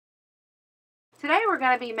Today we're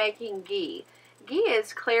going to be making ghee. Ghee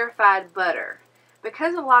is clarified butter.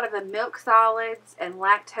 Because a lot of the milk solids and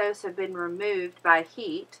lactose have been removed by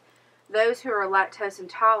heat, those who are lactose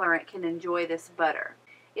intolerant can enjoy this butter.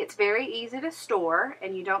 It's very easy to store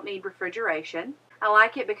and you don't need refrigeration. I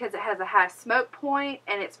like it because it has a high smoke point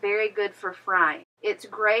and it's very good for frying. It's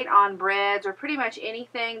great on breads or pretty much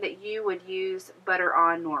anything that you would use butter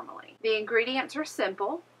on normally. The ingredients are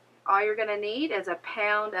simple. All you're going to need is a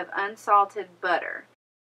pound of unsalted butter.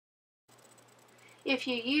 If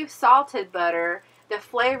you use salted butter, the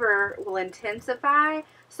flavor will intensify,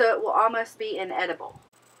 so it will almost be inedible.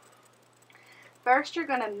 First, you're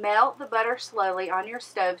going to melt the butter slowly on your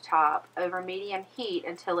stovetop over medium heat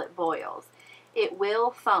until it boils. It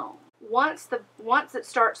will foam. Once it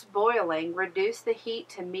starts boiling, reduce the heat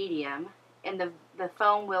to medium and the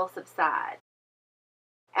foam will subside.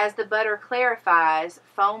 As the butter clarifies,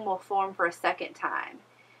 foam will form for a second time.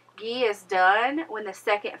 Ghee is done when the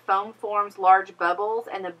second foam forms large bubbles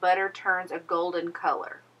and the butter turns a golden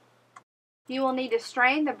color. You will need to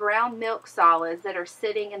strain the brown milk solids that are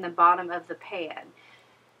sitting in the bottom of the pan.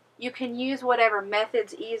 You can use whatever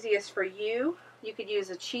method's easiest for you. You could use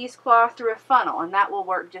a cheesecloth through a funnel and that will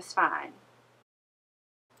work just fine.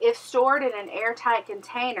 If stored in an airtight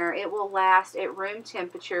container, it will last at room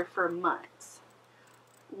temperature for months.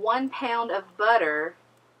 1 pound of butter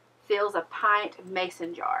fills a pint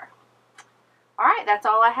mason jar. Alright, that's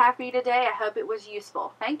all I have for you today. I hope it was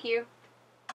useful. Thank you.